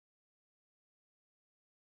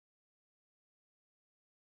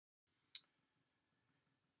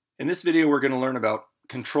In this video, we're going to learn about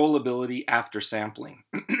controllability after sampling.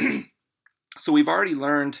 So we've already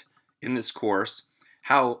learned in this course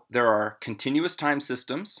how there are continuous time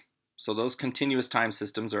systems. So those continuous time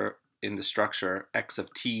systems are in the structure x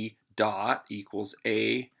of t dot equals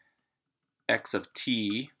a x of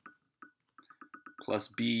t plus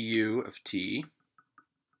bu of t,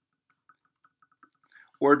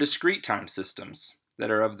 or discrete time systems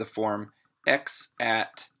that are of the form x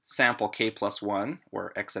at sample k plus 1,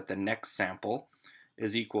 or x at the next sample,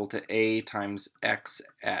 is equal to a times x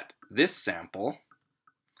at this sample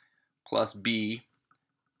plus b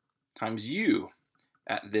times u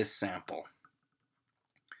at this sample.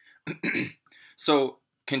 So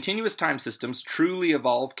continuous time systems truly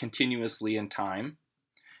evolve continuously in time,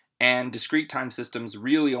 and discrete time systems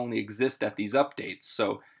really only exist at these updates.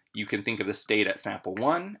 So you can think of the state at sample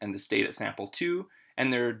 1 and the state at sample 2,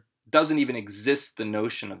 and there doesn't even exist the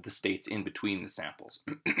notion of the states in between the samples.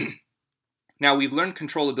 Now, we've learned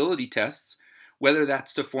controllability tests, whether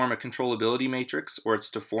that's to form a controllability matrix or it's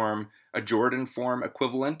to form a Jordan form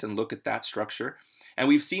equivalent and look at that structure. And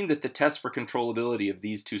we've seen that the tests for controllability of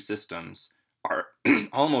these two systems are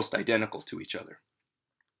almost identical to each other.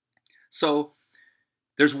 So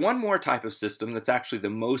there's one more type of system that's actually the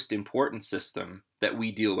most important system that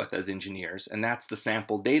we deal with as engineers, and that's the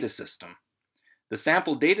sample data system. The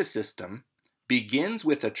sample data system begins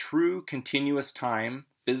with a true continuous time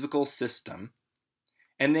physical system,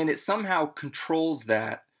 and then it somehow controls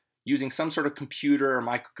that using some sort of computer or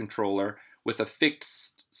microcontroller with a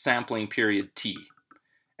fixed sampling period t.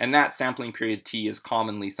 And that sampling period t is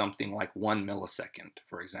commonly something like 1 millisecond,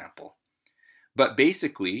 for example. But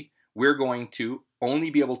basically, we're going to only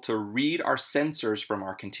be able to read our sensors from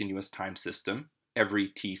our continuous time system every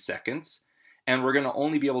t seconds, and we're going to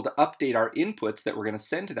only be able to update our inputs that we're going to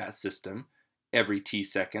send to that system every t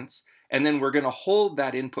seconds, and then we're going to hold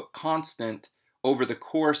that input constant over the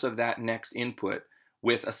course of that next input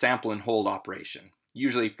with a sample and hold operation,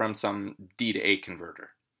 usually from some D to A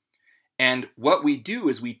converter. And what we do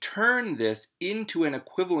is we turn this into an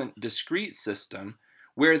equivalent discrete system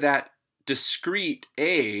where that discrete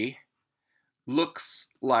A looks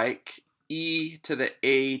like e to the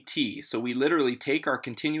at. So we literally take our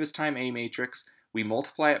continuous time A matrix, we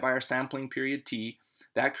multiply it by our sampling period t,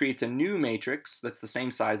 that creates a new matrix that's the same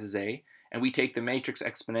size as A, and we take the matrix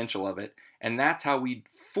exponential of it, and that's how we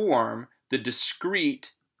form the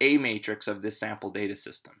discrete A matrix of this sample data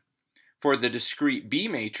system. For the discrete B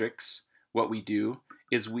matrix, what we do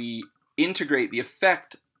is we integrate the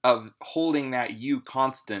effect of holding that U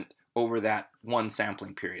constant over that one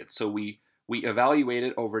sampling period. So we evaluate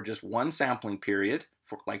it over just one sampling period,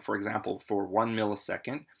 for example, for 1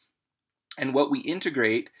 millisecond. And what we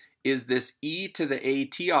integrate is this e to the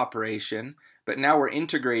at operation, but now we're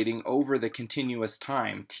integrating over the continuous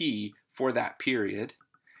time t for that period.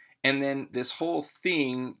 And then this whole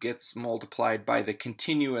thing gets multiplied by the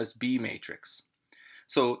continuous B matrix.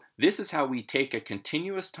 So this is how we take a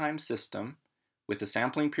continuous time system with a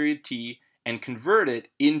sampling period t and convert it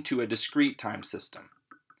into a discrete time system.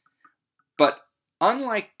 But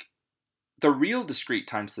unlike the real discrete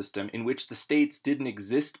time system in which the states didn't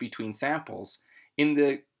exist between samples, in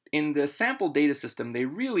the sample data system, they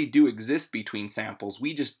really do exist between samples.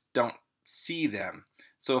 We just don't see them.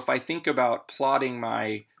 So if I think about plotting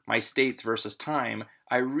my states versus time,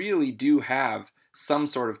 I really do have some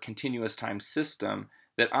sort of continuous time system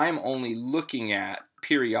that I'm only looking at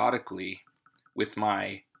periodically with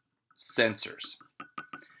my sensors.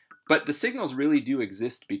 But the signals really do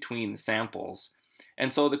exist between the samples.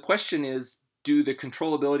 And so the question is, do the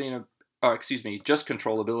controllability just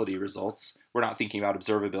controllability results, we're not thinking about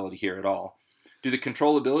observability here at all, do the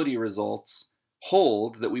controllability results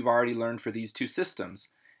hold that we've already learned for these two systems?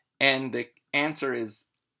 And the answer is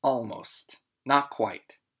almost, not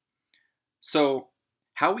quite. So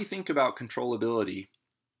how we think about controllability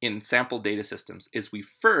in sample data systems is we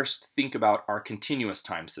first think about our continuous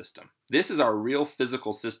time system. This is our real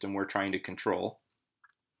physical system we're trying to control.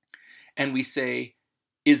 And we say,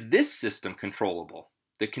 is this system controllable?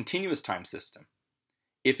 The continuous time system.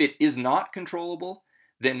 If it is not controllable,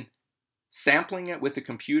 then sampling it with a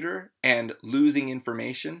computer and losing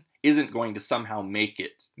information isn't going to somehow make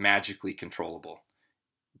it magically controllable.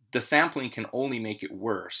 The sampling can only make it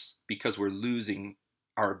worse because we're losing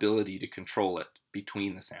our ability to control it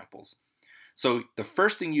between the samples. So the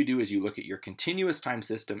first thing you do is you look at your continuous time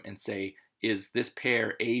system and say, is this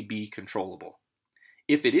pair A-B controllable?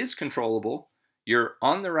 If it is controllable, you're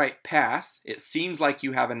on the right path. It seems like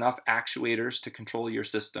you have enough actuators to control your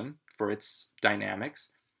system for its dynamics.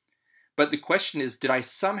 But the question is, did I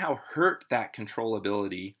somehow hurt that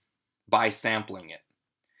controllability by sampling it?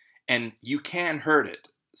 and you can hurt it.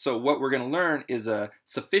 So what we're going to learn is a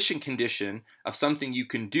sufficient condition of something you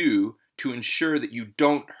can do to ensure that you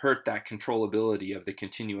don't hurt that controllability of the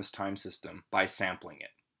continuous time system by sampling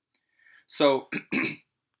it. So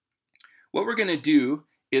what we're going to do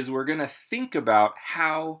is we're going to think about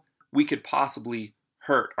how we could possibly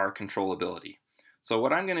hurt our controllability. So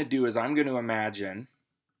what I'm going to do is I'm going to imagine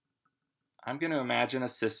a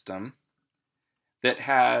system that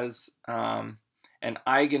has an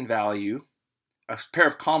eigenvalue, a pair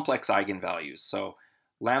of complex eigenvalues. So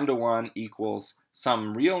lambda 1 equals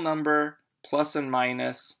some real number plus and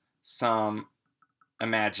minus some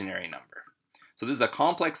imaginary number. So this is a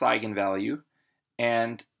complex eigenvalue,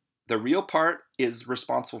 and the real part is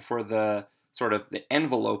responsible for the sort of the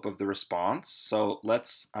envelope of the response. So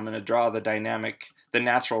I'm going to draw the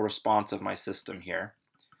natural response of my system here.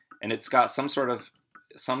 And it's got some sort of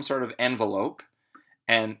envelope,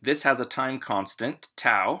 and this has a time constant,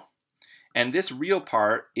 tau, and this real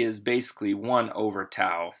part is basically 1 over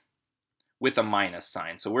tau with a minus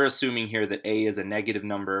sign. So we're assuming here that a is a negative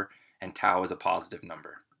number and tau is a positive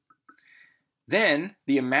number. Then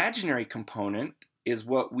the imaginary component is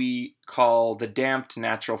what we call the damped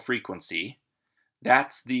natural frequency.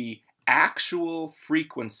 That's the actual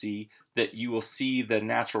frequency that you will see the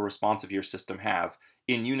natural response of your system have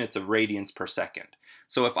in units of radians per second.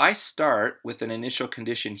 So if I start with an initial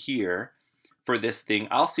condition here for this thing,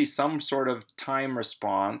 I'll see some sort of time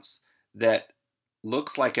response that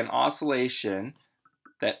looks like an oscillation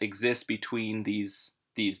that exists between these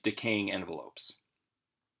decaying envelopes.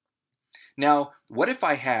 Now, what if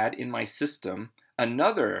I had in my system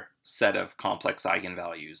another set of complex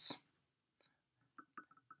eigenvalues?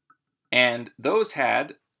 And those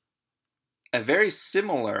had a very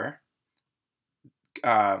similar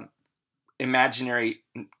imaginary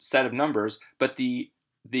set of numbers, but the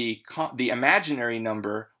imaginary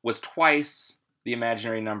number was twice the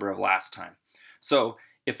imaginary number of last time. So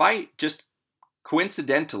if I just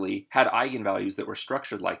coincidentally had eigenvalues that were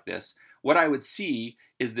structured like this, what I would see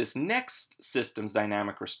is this next system's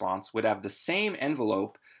dynamic response would have the same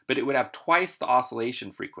envelope, but it would have twice the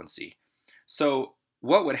oscillation frequency. So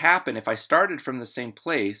what would happen if I started from the same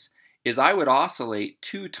place is I would oscillate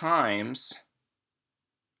 2 times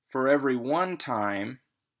for every 1 time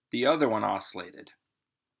the other one oscillated.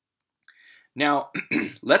 Now,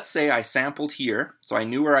 let's say I sampled here, so I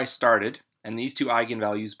knew where I started, and these 2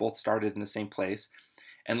 eigenvalues both started in the same place.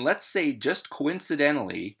 And let's say just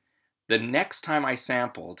coincidentally, the next time I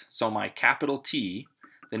sampled, so my capital T,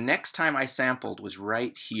 the next time I sampled was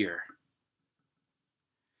right here.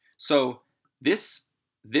 So this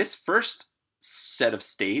first set of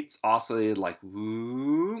states oscillated like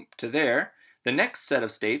whoop to there. The next set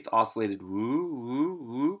of states oscillated woo, woo,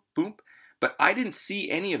 woo, boom. But I didn't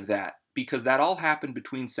see any of that because that all happened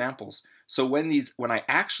between samples. So when I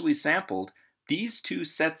actually sampled, these 2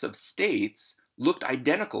 sets of states looked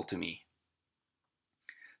identical to me.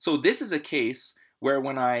 So this is a case where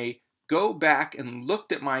when I go back and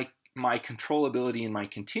looked at my controllability in my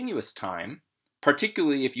continuous time,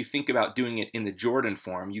 particularly if you think about doing it in the Jordan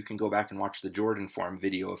form, you can go back and watch the Jordan form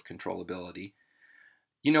video of controllability.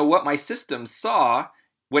 You know, what my system saw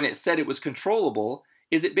when it said it was controllable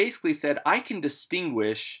is it basically said, I can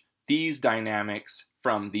distinguish these dynamics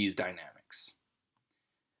from these dynamics.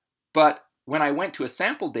 But when I went to a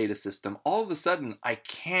sample data system, all of a sudden I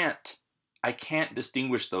can't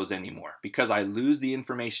distinguish those anymore because I lose the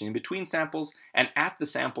information in between samples, and at the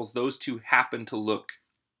samples those 2 happen to look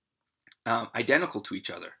identical to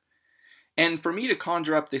each other. And for me to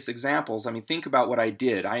conjure up these examples, I mean, think about what I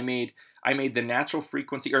did. I made the natural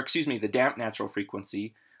frequency, or excuse me, the damped natural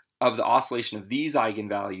frequency of the oscillation of these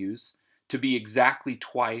eigenvalues to be exactly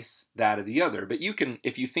twice that of the other. But you can,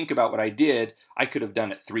 if you think about what I did, I could have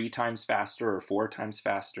done it 3 times faster or 4 times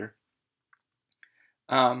faster.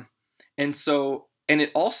 And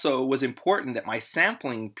it also was important that my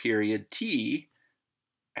sampling period T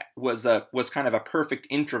was kind of a perfect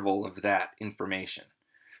interval of that information.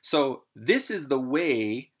 So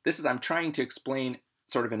I'm trying to explain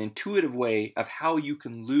sort of an intuitive way of how you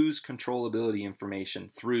can lose controllability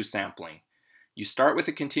information through sampling. You start with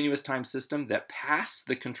a continuous time system that passed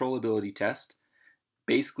the controllability test.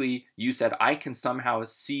 Basically, you said, I can somehow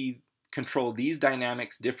control these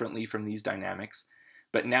dynamics differently from these dynamics.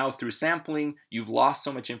 But now through sampling, you've lost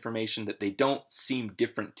so much information that they don't seem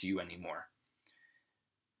different to you anymore.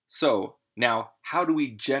 So now, how do we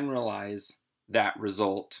generalize that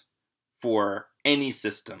result for any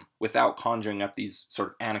system without conjuring up these sort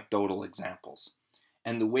of anecdotal examples?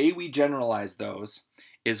 And the way we generalize those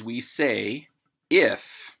is we say,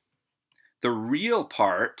 if the real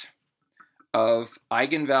part of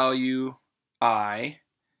eigenvalue I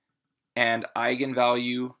and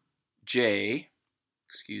eigenvalue j,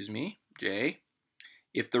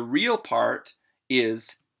 if the real part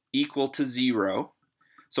is equal to 0,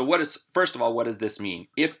 so first of all, what does this mean?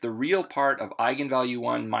 If the real part of eigenvalue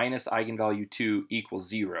 1 minus eigenvalue 2 equals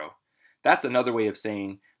 0, that's another way of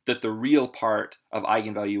saying that the real part of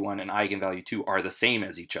eigenvalue 1 and eigenvalue 2 are the same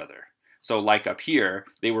as each other. So like up here,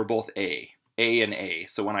 they were both A and A.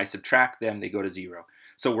 So when I subtract them, they go to 0.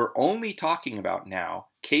 So we're only talking about now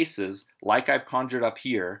cases like I've conjured up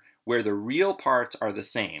here where the real parts are the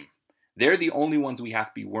same. They're the only ones we have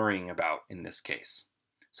to be worrying about in this case.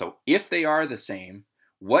 So if they are the same,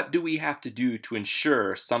 what do we have to do to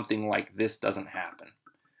ensure something like this doesn't happen?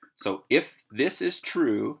 So if this is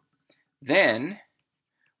true, then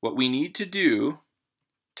what we need to do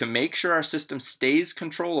to make sure our system stays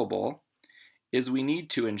controllable is we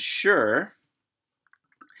need to ensure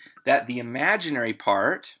that the imaginary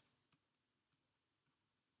part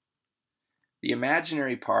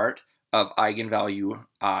of eigenvalue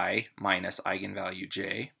I minus eigenvalue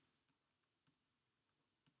j,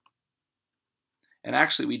 and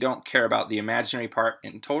actually we don't care about the imaginary part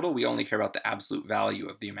in total, we only care about the absolute value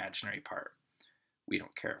of the imaginary part. We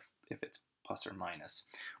don't care if it's plus or minus.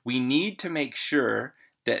 We need to make sure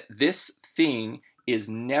that this thing is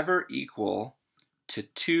never equal to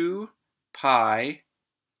 2 pi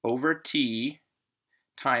over t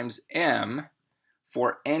times m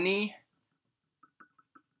for any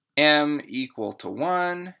m equal to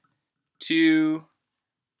 1, 2,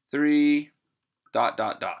 3, ...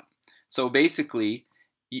 So basically,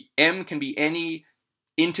 m can be any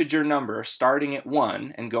integer number starting at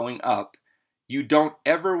 1 and going up. You don't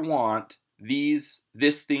ever want this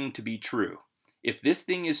thing to be true. If this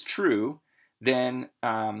thing is true, then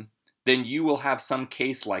you will have some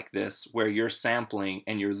case like this where you're sampling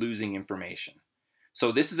and you're losing information.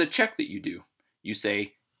 So this is a check that you do. You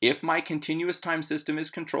say, if my continuous time system is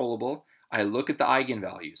controllable, I look at the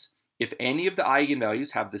eigenvalues. If any of the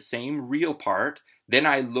eigenvalues have the same real part, then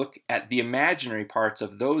I look at the imaginary parts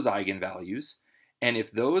of those eigenvalues. And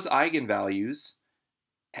if those eigenvalues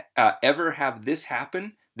ever have this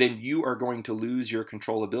happen, then you are going to lose your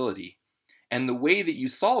controllability. And the way that you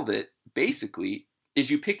solve it, basically, is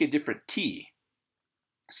you pick a different t.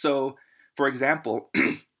 So, for example,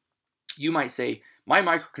 you might say, my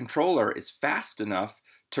microcontroller is fast enough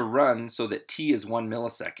to run so that t is 1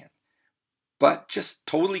 millisecond. But just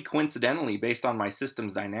totally coincidentally, based on my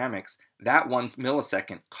system's dynamics, that 1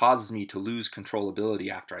 millisecond causes me to lose controllability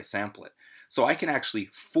after I sample it. So I can actually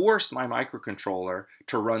force my microcontroller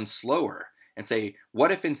to run slower and say,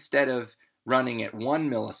 what if instead of running at 1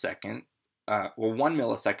 millisecond, 1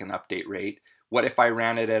 millisecond update rate, what if I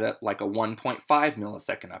ran it at like a 1.5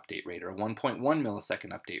 millisecond update rate or a 1.1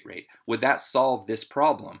 millisecond update rate? Would that solve this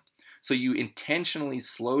problem? So you intentionally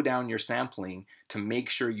slow down your sampling to make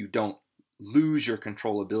sure you don't lose your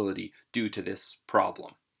controllability due to this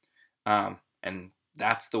problem. And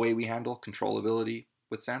that's the way we handle controllability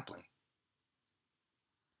with sampling.